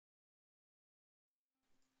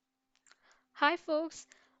Hi, folks.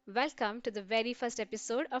 Welcome to the very first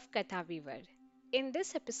episode of Katha Weaver. In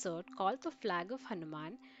this episode, called The Flag of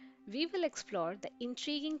Hanuman, we will explore the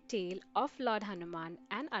intriguing tale of Lord Hanuman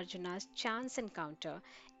and Arjuna's chance encounter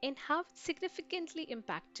and how it significantly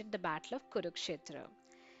impacted the Battle of Kurukshetra.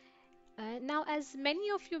 Now, as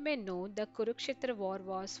many of you may know, the Kurukshetra war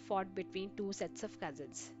was fought between two sets of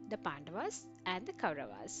cousins, the Pandavas and the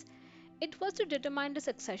Kauravas. It was to determine the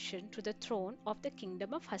succession to the throne of the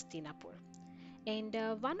kingdom of Hastinapur. And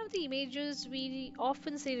one of the images we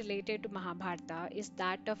often see related to Mahabharata is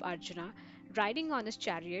that of Arjuna riding on his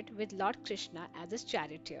chariot with Lord Krishna as his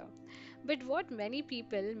charioteer. But what many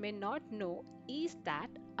people may not know is that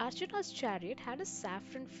Arjuna's chariot had a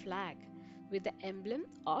saffron flag with the emblem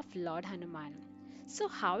of Lord Hanuman. So,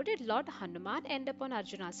 how did Lord Hanuman end up on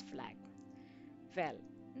Arjuna's flag? Well,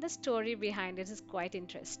 the story behind it is quite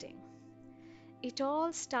interesting. It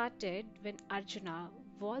all started when Arjuna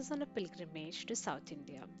was on a pilgrimage to South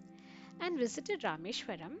India and visited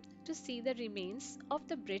Rameshwaram to see the remains of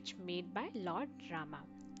the bridge made by Lord Rama.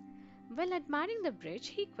 While admiring the bridge,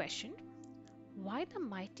 he questioned why the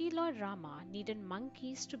mighty Lord Rama needed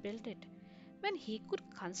monkeys to build it when he could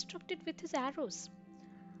construct it with his arrows.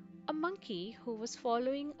 A monkey who was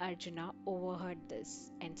following Arjuna overheard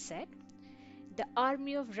this and said, "The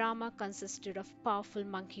army of Rama consisted of powerful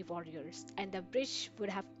monkey warriors, and the bridge would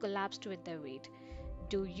have collapsed with their weight.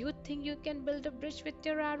 Do you think you can build a bridge with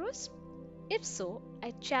your arrows? If so,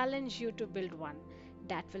 I challenge you to build one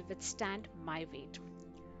that will withstand my weight."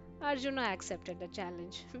 Arjuna accepted the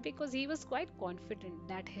challenge because he was quite confident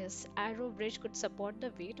that his arrow bridge could support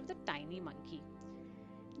the weight of the tiny monkey.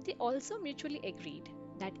 They also mutually agreed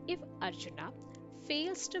that if Arjuna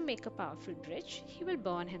fails to make a powerful bridge, he will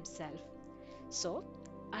burn himself. So,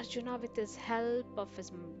 Arjuna, with his help of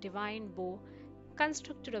his divine bow,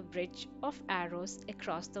 constructed a bridge of arrows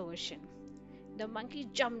across the ocean. The monkey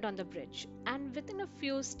jumped on the bridge, and within a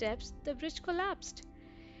few steps, the bridge collapsed.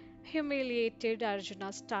 Humiliated,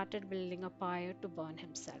 Arjuna started building a pyre to burn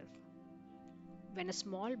himself when a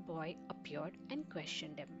small boy appeared and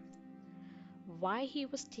questioned him why he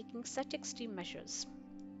was taking such extreme measures.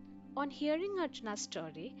 On hearing Arjuna's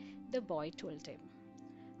story, the boy told him,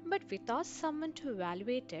 "But without someone to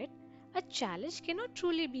evaluate it, a challenge cannot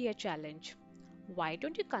truly be a challenge. Why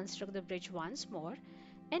don't you construct the bridge once more,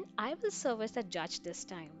 and I will serve as the judge this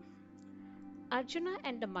time?" Arjuna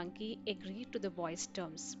and the monkey agreed to the boy's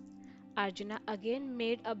terms. Arjuna again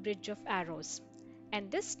made a bridge of arrows,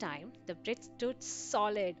 and this time the bridge stood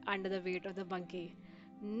solid under the weight of the monkey.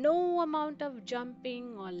 No amount of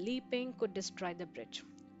jumping or leaping could destroy the bridge.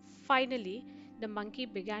 Finally, the monkey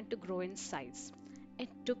began to grow in size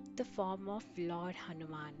and took the form of Lord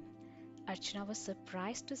Hanuman. Arjuna was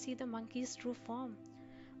surprised to see the monkey's true form,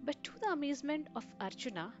 but to the amazement of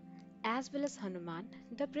Arjuna as well as Hanuman,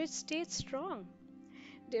 the bridge stayed strong.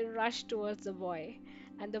 They rushed towards the boy,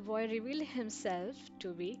 and the boy revealed himself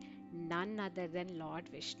to be none other than Lord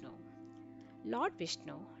Vishnu. Lord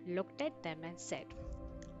Vishnu looked at them and said,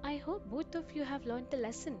 "I hope both of you have learned the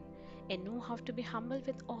lesson and know how to be humble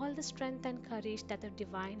with all the strength and courage that the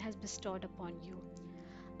divine has bestowed upon you.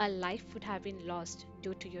 A life would have been lost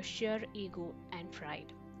due to your sheer ego and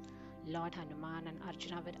pride." Lord Hanuman and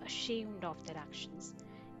Arjuna were ashamed of their actions,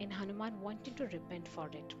 and Hanuman wanted to repent for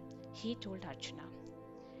it. He told Arjuna,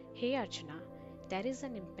 "Hey Arjuna, there is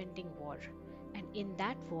an impending war, and in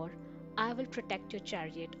that war, I will protect your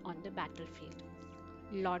chariot on the battlefield."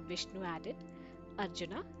 Lord Vishnu added,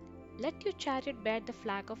 "Arjuna, let your chariot bear the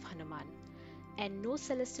flag of Hanuman, and no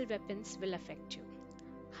celestial weapons will affect you.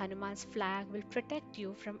 Hanuman's flag will protect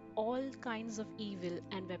you from all kinds of evil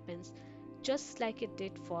and weapons, just like it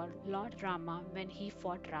did for Lord Rama when he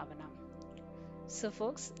fought Ravana." So,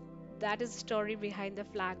 folks, that is the story behind the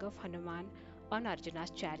flag of Hanuman on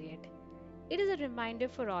Arjuna's chariot. It is a reminder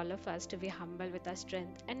for all of us to be humble with our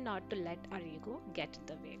strength and not to let our ego get in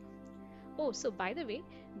the way. Oh, so by the way,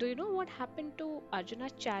 do you know what happened to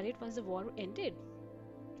Arjuna's chariot once the war ended?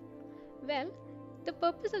 Well, the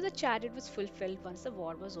purpose of the chariot was fulfilled once the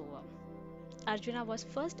war was over. Arjuna was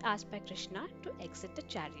first asked by Krishna to exit the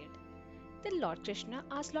chariot. Then Lord Krishna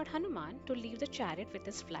asked Lord Hanuman to leave the chariot with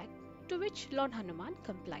his flag, to which Lord Hanuman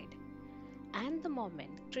complied. And the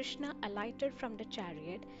moment Krishna alighted from the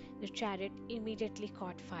chariot immediately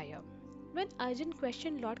caught fire. When Arjun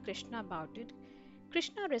questioned Lord Krishna about it,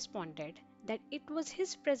 Krishna responded that it was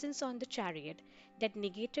his presence on the chariot that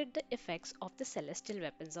negated the effects of the celestial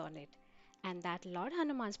weapons on it, and that Lord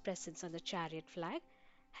Hanuman's presence on the chariot flag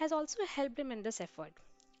has also helped him in this effort.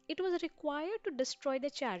 It was required to destroy the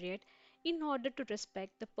chariot in order to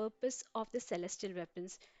respect the purpose of the celestial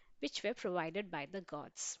weapons which were provided by the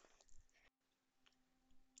gods.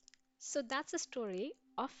 So that's the story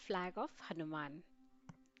of Flag of Hanuman.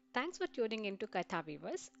 Thanks for tuning in to Katha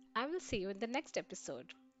Weavers. I will see you in the next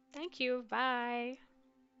episode. Thank you. Bye.